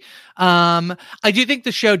 we'll see. I do think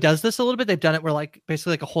the show does this a little bit. They've done it where like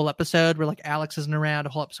basically like a whole episode where like Alex isn't around, a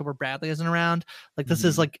whole episode where Bradley isn't around. Like this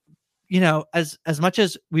is like, as much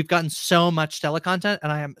as we've gotten so much Stella content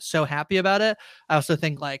and I am so happy about it, I also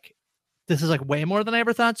think like this is like way more than I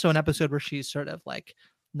ever thought. So an episode where she's sort of like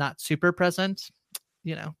not super present,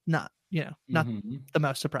 not the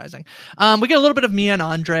most surprising. We get a little bit of Mia and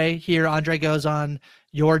Andre here. Andre goes on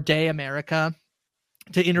Your Day America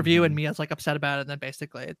to interview and Mia's like upset about it. And then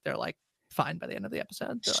basically they're like fine by the end of the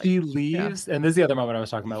episode. She leaves. And this is the other moment I was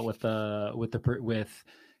talking about with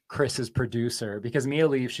Chris's producer, because Mia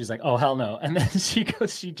leaves, she's like, oh hell no, and then she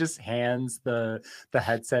just hands the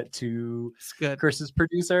headset to Chris's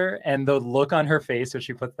producer, and the look on her face when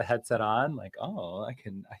she puts the headset on, like, oh, I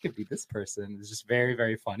could be this person, is just very,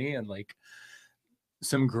 very funny, and like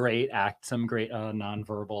some great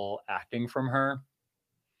nonverbal acting from her.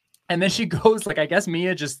 And then she goes, like, I guess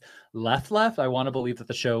Mia just left. I want to believe that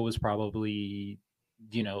the show was probably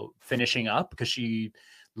finishing up, because she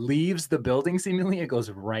leaves the building seemingly. It goes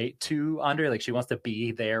right to Andre, like she wants to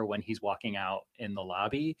be there when he's walking out in the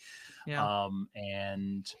lobby.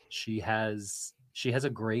 And she has a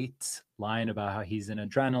great line about how he's an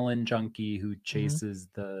adrenaline junkie who chases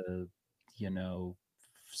the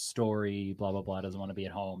story, blah blah blah, doesn't want to be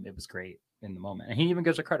at home. It was great in the moment, and he even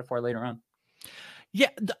gives her credit for it later on. Yeah,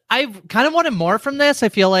 I've kind of wanted more from this. I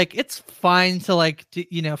feel like it's fine to like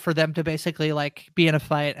for them to basically like be in a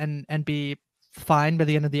fight and be fine by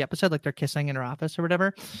the end of the episode, like they're kissing in her office or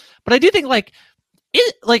whatever. But I do think like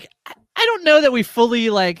I don't know that we fully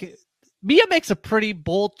like, Mia makes a pretty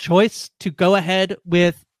bold choice to go ahead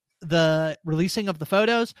with the releasing of the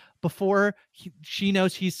photos before she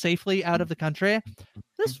knows he's safely out of the country.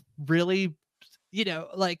 This really,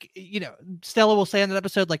 Stella will say in that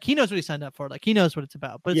episode, like, he knows what he signed up for, like he knows what it's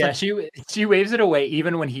about. But it's she waves it away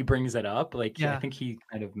even when he brings it up. Like, I think he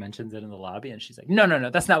kind of mentions it in the lobby, and she's like, no,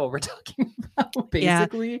 that's not what we're talking about.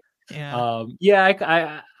 Basically,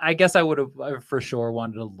 I guess I would have for sure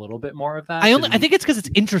wanted a little bit more of that. I think it's because it's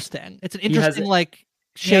interesting. It's an interesting like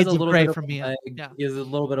shades of gray from Mia. He has a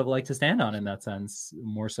little bit of like to stand on in that sense,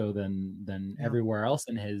 more so than everywhere else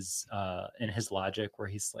in his logic, where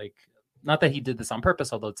he's like, not that he did this on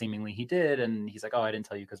purpose, although seemingly he did. And he's like, oh, I didn't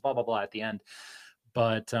tell you because blah, blah, blah at the end.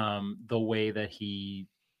 But the way that he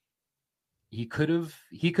could have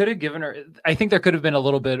given her, I think there could have been a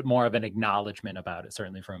little bit more of an acknowledgement about it,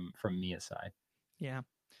 certainly from Mia's side. Yeah.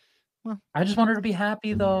 Well, I just want her to be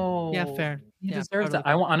happy, though. yeah, fair. He Yeah, deserves totally it.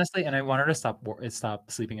 I want, honestly, and I want her to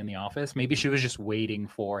stop sleeping in the office. Maybe she was just waiting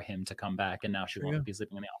for him to come back, and now she won't True. be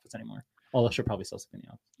sleeping in the office anymore. Although she'll probably still sleep in the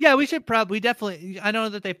office. Yeah, we should probably definitely. I know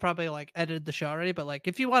that they probably like edited the show already, but like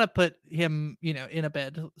if you want to put him, in a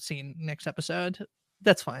bed scene next episode,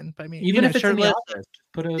 that's fine by me. Even if it's in the shirtless. office,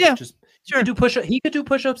 put a Yeah, just sure. he could do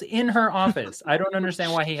push-ups in her office. I don't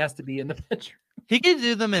understand why he has to be in the bedroom. He could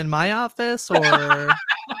do them in my office or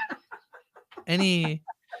any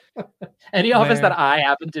office where- that I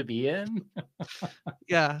happen to be in.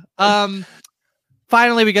 Yeah.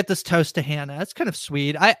 Finally we get this toast to Hannah. It's kind of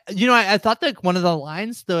sweet. I thought that one of the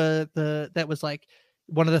lines that was like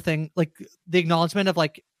one of the thing, like the acknowledgement of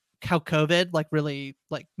like how COVID like really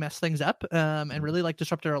like messed things up and really like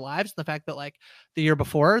disrupted our lives. The fact that like the year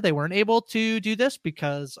before they weren't able to do this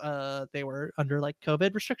because they were under like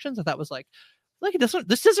COVID restrictions. I thought was like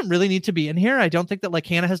this doesn't really need to be in here. I don't think that like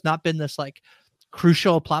Hannah has not been this like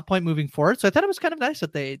crucial plot point moving forward. So I thought it was kind of nice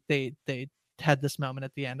that they had this moment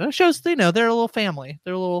at the end. And it shows, they're a little family.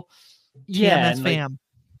 They're a little TMS and, fam.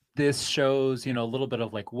 This shows, a little bit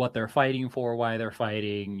of like what they're fighting for, why they're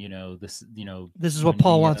fighting, this is what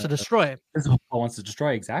Paul wants to destroy. This is what Paul wants to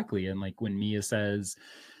destroy, exactly. And like when Mia says,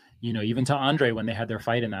 even to Andre when they had their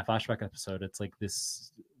fight in that flashback episode, it's like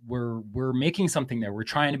this, we're making something there. We're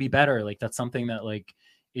trying to be better. Like that's something that like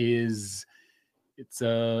it's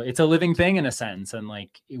a living thing in a sense. And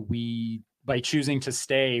like by choosing to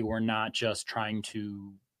stay, we're not just trying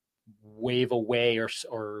to wave away or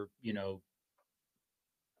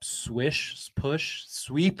sweep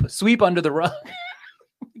under the rug.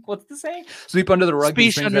 What's the saying? Sweep under the rug.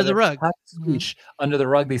 Sweep under the rug. Sweep under the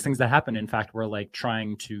rug. These things that happen. In fact, we're like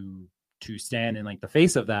trying to stand in like the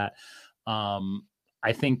face of that.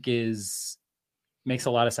 I think makes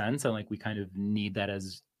a lot of sense, and like we kind of need that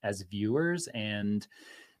as viewers. And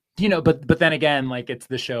but then again, like it's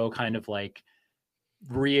the show kind of like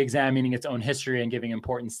re-examining its own history and giving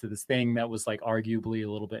importance to this thing that was like arguably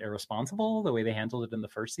a little bit irresponsible the way they handled it in the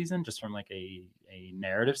first season, just from like a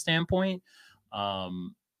narrative standpoint,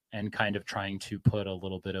 and kind of trying to put a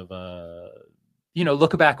little bit of a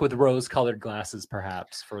look back with rose-colored glasses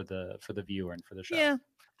perhaps for the viewer and for the show. Yeah,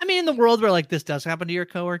 I mean, in the world where like this does happen to your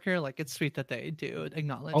coworker, like it's sweet that they do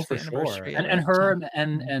acknowledge the anniversary. And her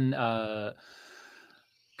and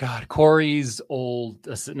Corey's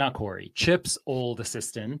Chip's old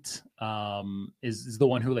assistant is the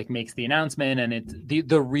one who like makes the announcement, and it's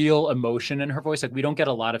the real emotion in her voice. Like we don't get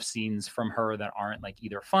a lot of scenes from her that aren't like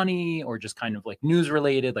either funny or just kind of like news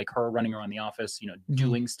related, like her running around the office,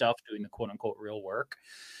 doing stuff, doing the quote unquote real work.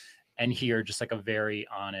 And here just like a very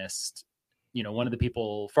honest, one of the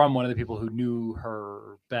people who knew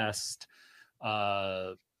her best,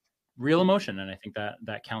 real emotion. And I think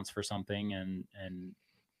that counts for something, and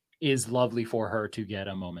is lovely for her to get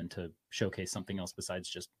a moment to showcase something else besides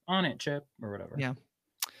just on it, Chip, or whatever. Yeah.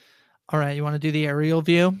 All right. You want to do the aerial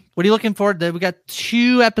view? What are you looking forward to? We got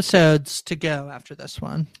 2 episodes to go after this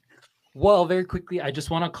one. Well, very quickly, I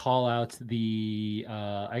just want to call out the,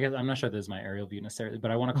 I guess I'm not sure this is my aerial view necessarily,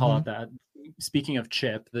 but I want to call out that, speaking of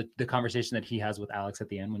Chip, the conversation that he has with Alex at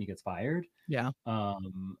the end when he gets fired. Yeah. Or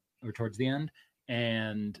towards the end.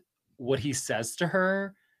 And what he says to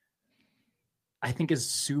her, I think is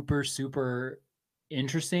super, super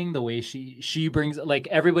interesting. The way she brings, like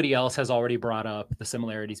everybody else has already brought up the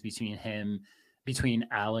similarities between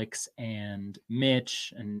Alex and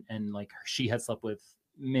Mitch, and like she had slept with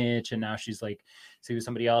Mitch and now she's like sleeping with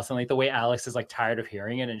somebody else. And like the way Alex is like tired of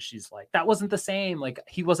hearing it, and she's like, that wasn't the same. Like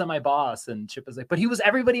he wasn't my boss. And Chip is like, but he was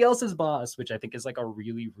everybody else's boss, which I think is like a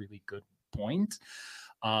really, really good point.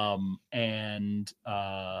 And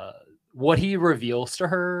what he reveals to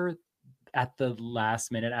her at the last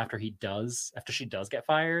minute after she does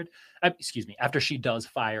fire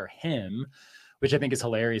him, which I think is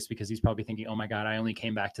hilarious because he's probably thinking, oh my God, I only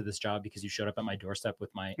came back to this job because you showed up at my doorstep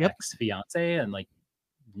with my ex-fiance and like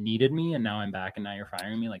needed me, and now I'm back and now you're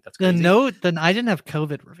firing me. Like that's crazy. Then I didn't have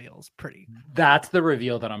COVID reveals. That's the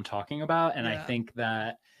reveal that I'm talking about. And I think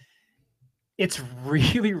that it's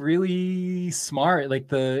really, really smart.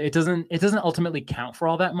 Like it doesn't ultimately count for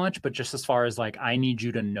all that much, but just as far as like, I need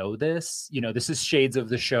you to know this, this is shades of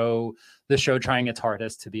the show trying its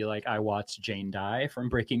hardest to be like, I watched Jane die from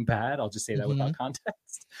Breaking Bad. I'll just say that without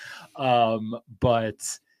context.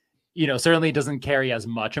 But certainly it doesn't carry as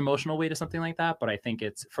much emotional weight as something like that. But I think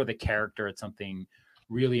it's for the character, it's something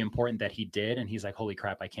really important that he did. And he's like, holy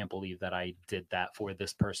crap, I can't believe that I did that for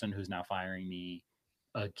this person who's now firing me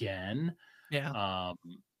again. Yeah.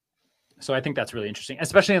 So I think that's really interesting,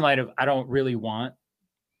 especially in light of, I don't really want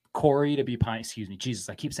Corey to be excuse me, Jesus,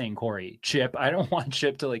 I keep saying Corey. Chip, I don't want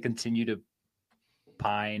Chip to like continue to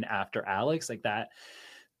pine after Alex. Like that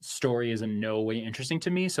story is in no way interesting to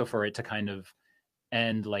me. So for it to kind of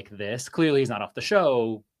end like this, clearly he's not off the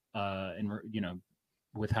show, and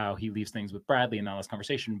with how he leaves things with Bradley in that last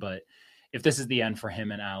conversation. But if this is the end for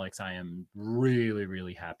him and Alex, I am really,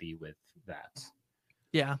 really happy with that.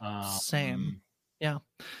 Yeah, same. Yeah.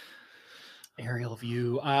 Aerial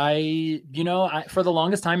view. I for the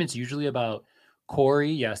longest time, it's usually about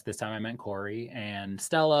Corey. Yes, this time I meant Corey and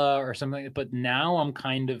Stella or something. But now I'm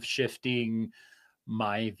kind of shifting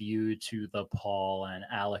my view to the Paul and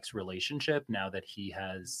Alex relationship now that he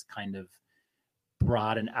has kind of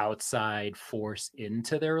brought an outside force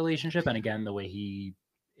into their relationship. And again, the way he,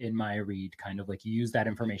 in my read, kind of like used that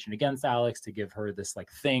information against Alex to give her this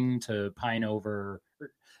like thing to pine over,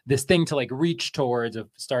 this thing to like reach towards of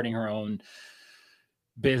starting her own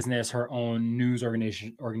business, her own news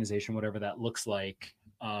organization, whatever that looks like,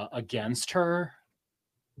 against her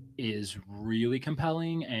is really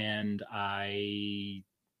compelling. And I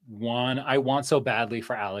want so badly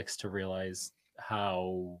for Alex to realize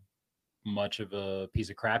how much of a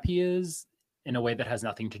piece of crap he is in a way that has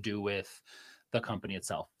nothing to do with the company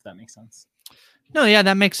itself, if that makes sense. No, yeah,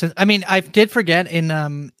 that makes sense. I mean, I did forget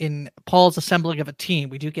in Paul's assembling of a team,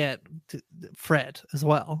 we do get Fred as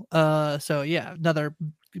well. So yeah, another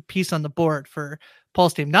piece on the board for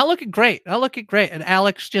Paul's team. Not looking great. And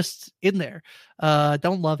Alex just in there.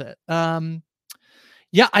 Don't love it.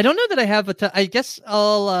 Yeah, I don't know that I have I guess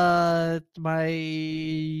I'll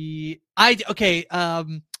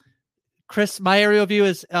Chris, my aerial view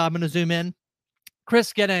is I'm going to zoom in.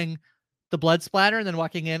 Chris getting the blood splatter and then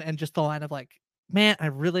walking in and just the line of like, man, I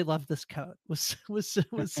really love this coat. Was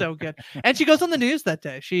so good. And she goes on the news that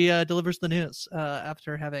day. She delivers the news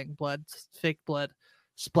after having fake blood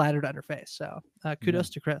splattered on her face. So kudos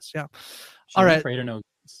to Chris. Yeah. She's all right. Afraid of no.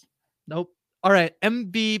 Nope. All right.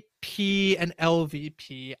 MVP and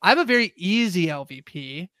LVP. I have a very easy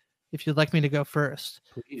LVP. If you'd like me to go first,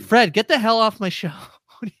 please. Fred, get the hell off my show.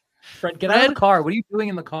 Fred, get out of the car. What are you doing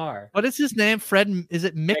in the car? What is his name? Fred? Is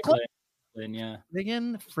it Micklin? Yeah.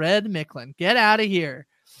 Fred Micklin. Get out of here.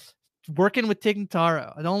 Working with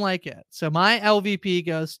Tignataro. I don't like it. So my LVP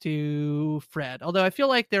goes to Fred. Although I feel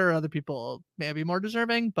like there are other people maybe more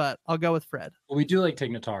deserving, but I'll go with Fred. Well, we do like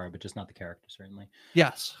Tignataro, but just not the character, certainly.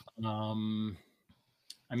 Yes. I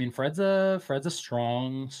mean, Fred's a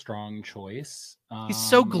strong choice. He's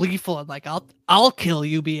so gleeful and like, I'll kill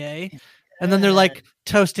you, BA. And then they're like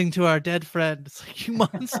toasting to our dead friend. It's like, you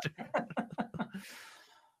monster.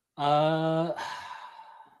 I'm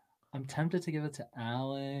tempted to give it to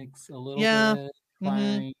Alex a little bit.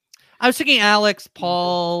 Mm-hmm. I was thinking Alex,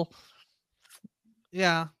 Paul.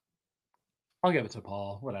 Yeah. I'll give it to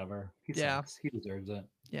Paul. Whatever. He sucks. He deserves it.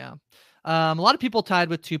 Yeah. A lot of people tied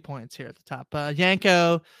with 2 points here at the top.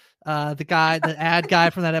 Yanko, the ad guy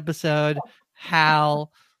from that episode,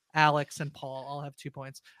 Hal, Alex, and Paul all have 2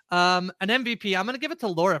 points. An MVP, I'm going to give it to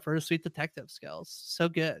Laura for her sweet detective skills. So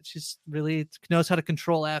good. She's really knows how to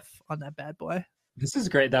control F on that bad boy. This is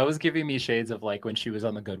great. That was giving me shades of like when she was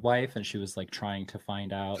on The Good Wife and she was like trying to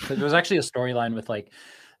find out. Because there was actually a storyline with like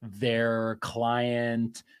their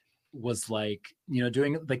client was like,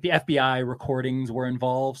 doing like the FBI recordings were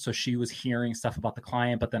involved. So she was hearing stuff about the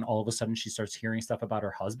client, but then all of a sudden she starts hearing stuff about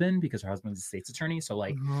her husband because her husband's a state's attorney. So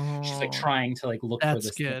like she's like trying to like look for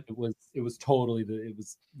this. Good. It was totally it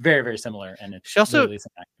was very, very similar. And it's she also really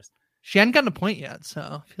she hadn't gotten a point yet, so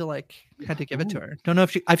I feel like I had to give it to her. Don't know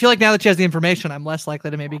if I feel like now that she has the information, I'm less likely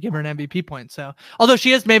to maybe give her an MVP point. So although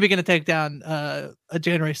she is maybe going to take down a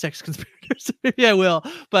January 6th conspirator, so maybe I will.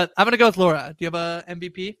 But I'm going to go with Laura. Do you have a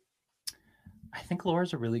MVP? I think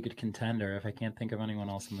Laura's a really good contender. If I can't think of anyone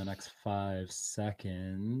else in the next 5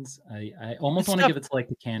 seconds, I almost want to give it to like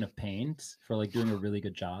the can of paint for like doing a really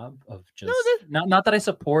good job of just not that I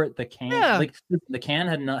support the can. Yeah. Like the can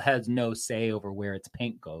has no say over where its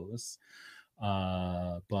paint goes.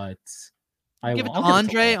 But I give it to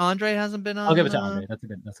Andre. Andre hasn't been on. I'll give it to Andre. That's a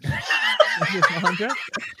good. Andre.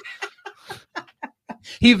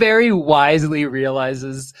 He very wisely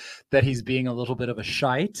realizes that he's being a little bit of a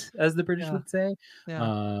shite, as the British would say.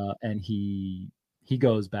 Yeah. And he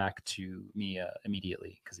goes back to Mia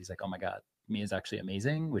immediately because he's like, oh my God, Mia's actually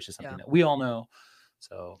amazing, which is something that we all know.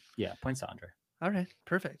 So yeah, points to Andre. All right,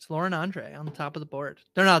 perfect. Laura and Andre on the top of the board.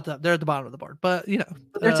 They're not. They're at the bottom of the board, but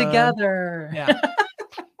they're together. Yeah.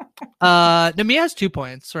 No, Mia has 2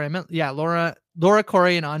 points. Sorry, I meant Laura,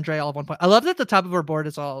 Corey, and Andre all have 1 point. I love that the top of our board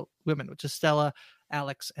is all women, which is Stella,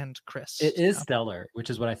 Alex and Chris. It is stellar, which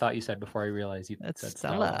is what I thought you said before I realized you said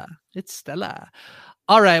Stella. It's Stella.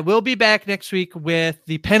 All right, we'll be back next week with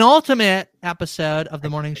the penultimate episode of the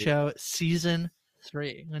morning show, season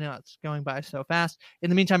 3. I know it's going by so fast. In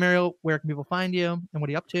the meantime, Ariel, where can people find you and what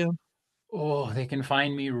are you up to? Oh, they can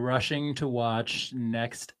find me rushing to watch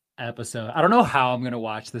next episode. I don't know how I'm going to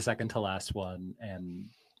watch the second to last one and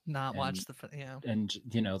watch the and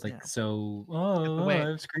I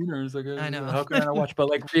have screeners. I know. How can I not watch? But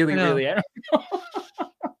really, I don't know.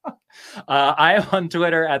 I am on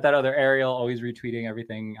Twitter at that other Ariel, always retweeting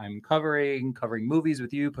everything I'm covering movies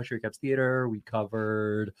with you. Push Your Caps Theater. We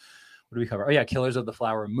covered, what did we cover? Oh yeah, Killers of the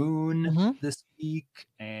Flower Moon this week,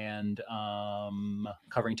 and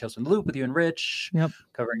covering Tales from the Loop with you and Rich. Yep.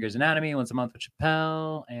 Covering Grey's Anatomy once a month with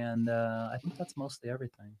Chappelle, and I think that's mostly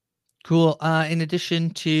everything. Cool. In addition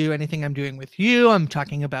to anything I'm doing with you, I'm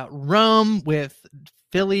talking about Rome with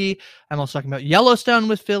Philly. I'm also talking about Yellowstone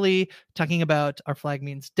with Philly, talking about Our Flag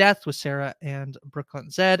Means Death with Sarah and Brooklyn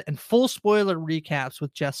Zed, and full spoiler recaps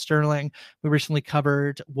with Jess Sterling. We recently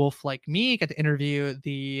covered Wolf Like Me, got to interview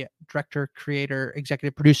the director, creator,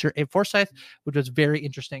 executive producer, Abe Forsyth, which was very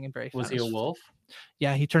interesting and very fun. Was he a wolf?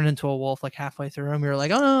 Yeah, he turned into a wolf halfway through, and we were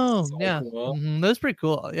like, "Oh, so yeah, cool. That was pretty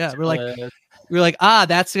cool." Yeah, we were like,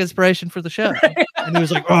 that's the inspiration for the show, and he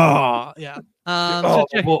was like, "Oh, yeah."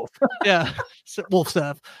 Wolf. Yeah, so wolf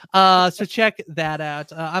stuff. So check that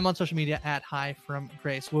out. I'm on social media at Hi From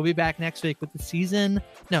Grace. We'll be back next week with the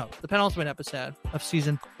penultimate episode of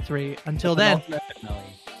season 3. Until then,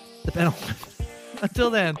 the penultimate. Until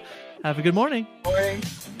then, have a good morning. Morning.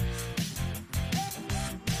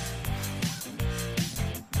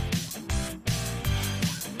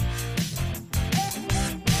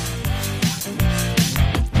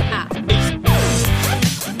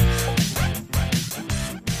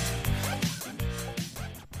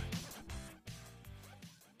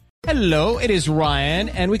 Hello, it is Ryan,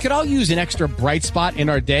 and we could all use an extra bright spot in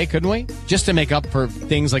our day, couldn't we? Just to make up for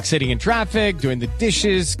things like sitting in traffic, doing the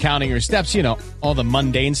dishes, counting your steps, all the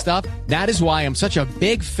mundane stuff. That is why I'm such a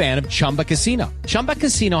big fan of Chumba Casino. Chumba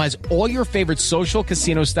Casino has all your favorite social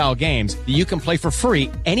casino-style games that you can play for free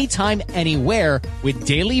anytime, anywhere with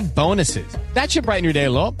daily bonuses. That should brighten your day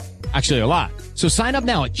a little. Actually, a lot. So sign up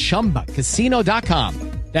now at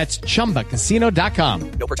ChumbaCasino.com. That's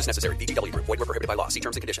ChumbaCasino.com. No purchase necessary. VGW Group. Void where prohibited by law. See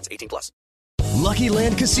terms and conditions. 18+. Lucky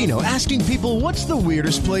Land Casino, asking people, what's the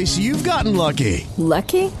weirdest place you've gotten lucky?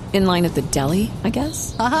 Lucky? In line at the deli, I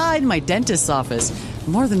guess? Aha, in my dentist's office.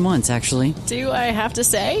 More than once, actually. Do I have to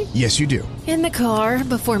say? Yes, you do. In the car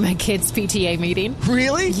before my kids' PTA meeting.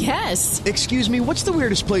 Really? Yes. Excuse me, what's the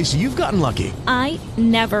weirdest place you've gotten lucky? I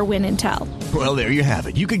never win and tell. Well, there you have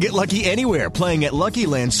it. You can get lucky anywhere, playing at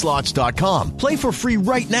LuckyLandSlots.com. Play for free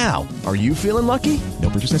right now. Are you feeling lucky? No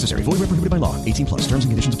purchase necessary. Void where prohibited by law. 18+. Terms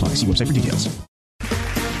and conditions apply. See website for details.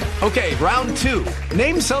 Okay, round 2.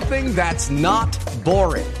 Name something that's not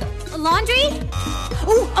boring. A laundry?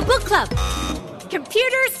 Ooh, a book club.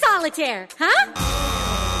 Computer solitaire, huh?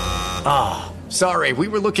 Ah, sorry. We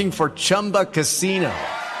were looking for Chumba Casino.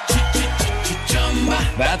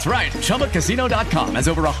 That's right. ChumbaCasino.com has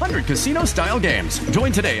over 100 casino-style games.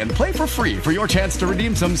 Join today and play for free for your chance to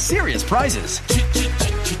redeem some serious prizes.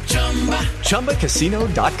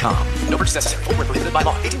 ChumbaCasino.com. No purchase necessary. Void where prohibited by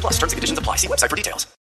law. 18+. Terms and conditions apply. See website for details.